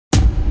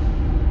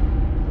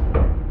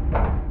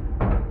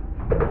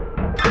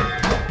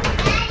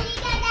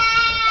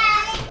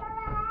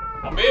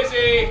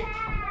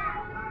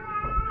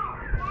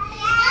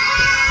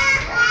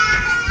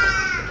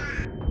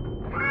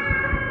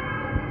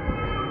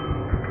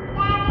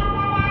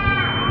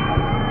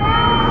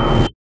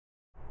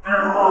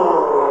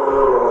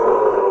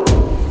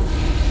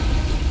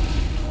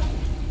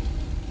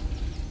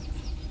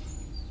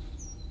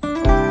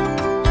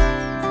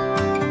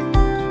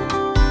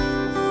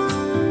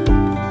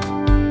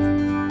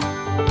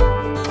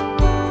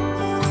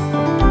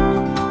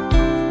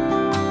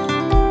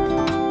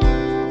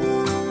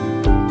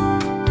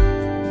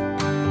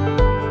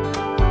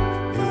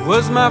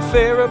was my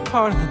favorite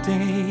part of the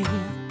day,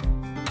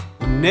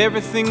 when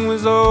everything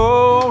was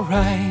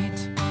alright.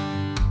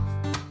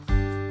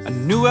 I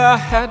knew I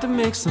had to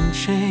make some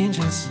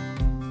changes,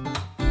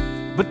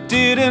 but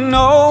didn't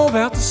know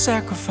about the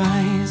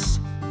sacrifice.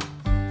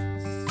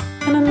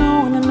 And I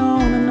know, and I know,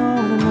 and I know,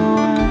 and I know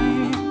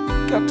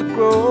I got to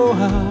grow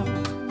up.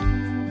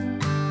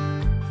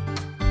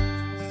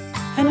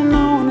 And I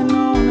know, and I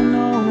know, and I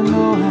know, and I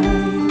know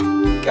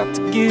I got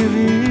to give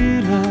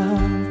it up.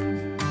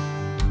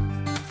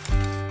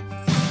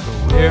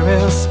 But where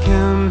else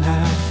can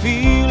I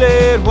feel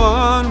at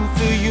one with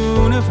the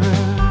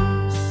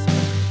universe?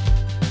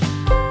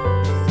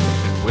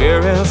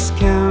 Where else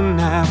can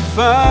I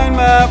find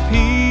my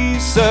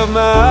peace of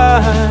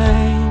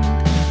mind?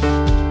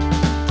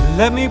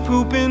 Let me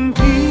poop in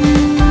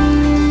peace.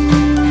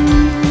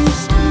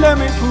 Let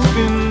me poop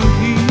in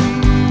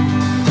peace.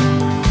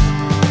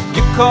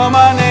 You call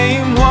my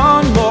name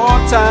one more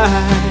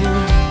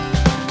time,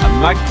 I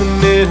might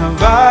commit a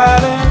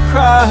violent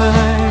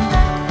crime.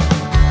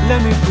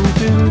 Let me poop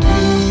in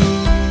peace.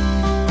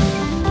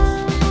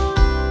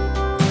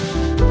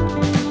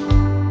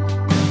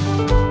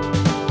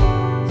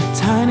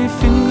 Tiny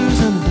fingers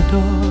under the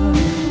door,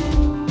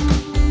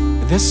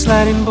 they're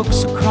sliding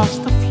books across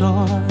the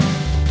floor.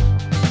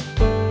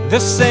 They're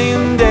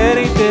saying,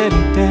 Daddy,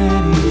 Daddy,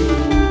 Daddy,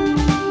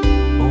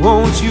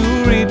 won't you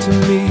read to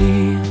me?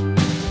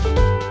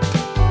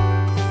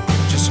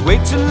 Just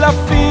wait till I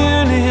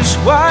finish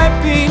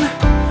wiping.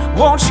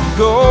 Won't you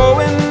go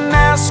and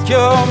ask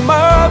your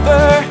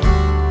mother?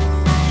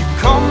 You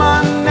call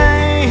my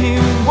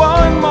name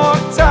one more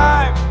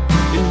time,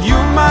 and you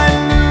might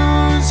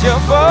lose your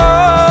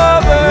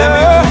father. Let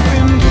me poop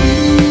in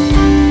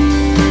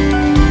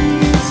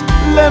peace.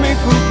 Let me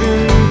poop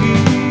in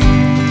peace.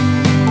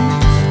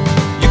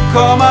 You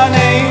call my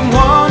name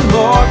one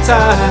more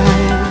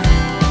time,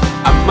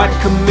 I might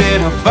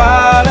commit a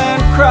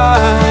violent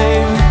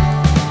crime.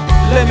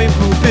 Let me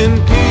poop in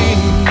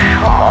peace.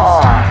 Come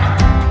on,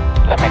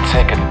 let me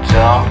take a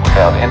dump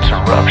without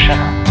interruption.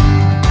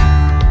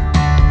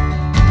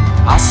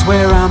 I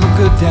swear I'm a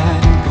good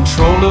dad, in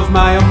control of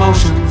my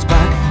emotions,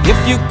 but if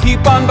you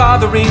keep on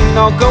bothering,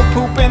 I'll go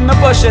poop in the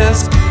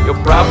bushes.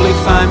 You'll probably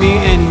find me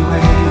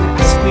anyway,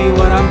 ask me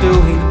what I'm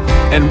doing,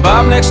 and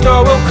Bob next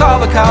door will call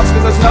the cops,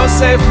 cause there's no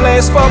safe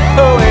place for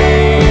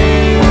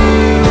pooing.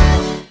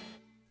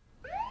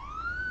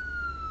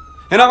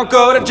 And I'll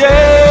go to jail,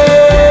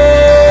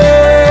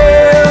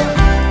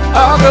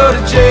 I'll go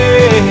to jail.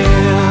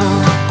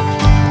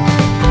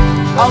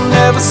 I'll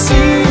never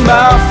see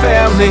my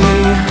family,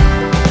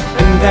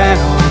 and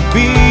that'll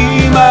be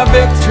my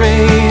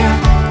victory.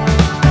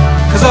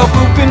 Cause I'll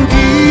poop in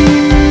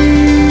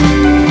peace,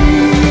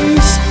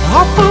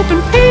 I'll poop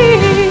in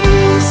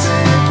peace.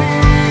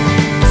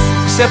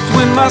 Except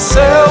when my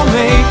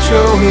cellmate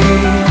Joey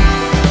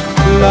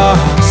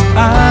locks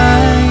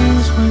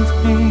eyes with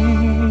me,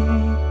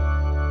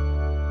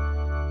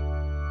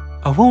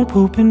 I won't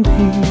poop in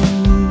peace.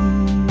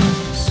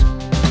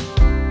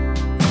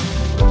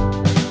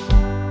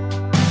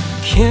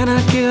 Can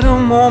I get a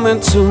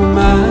moment to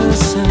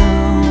myself?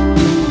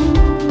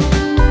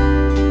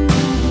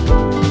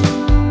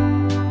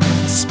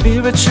 A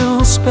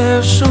spiritual,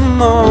 special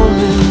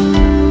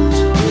moment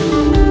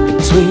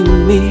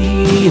between me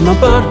and my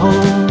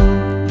butthole.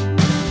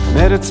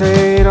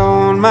 Meditate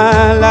on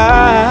my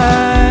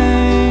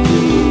life.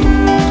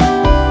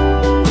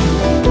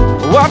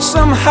 Watch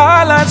some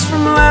highlights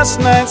from last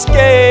night's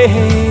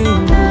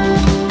game.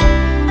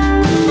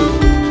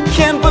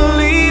 Can't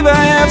believe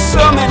I have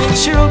so many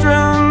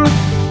children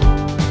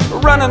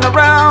running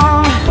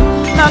around,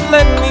 not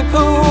letting me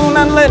poo,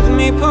 not letting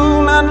me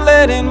poo, not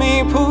letting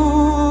me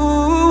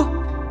poo.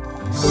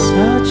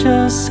 Such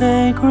a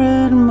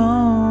sacred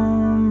moment.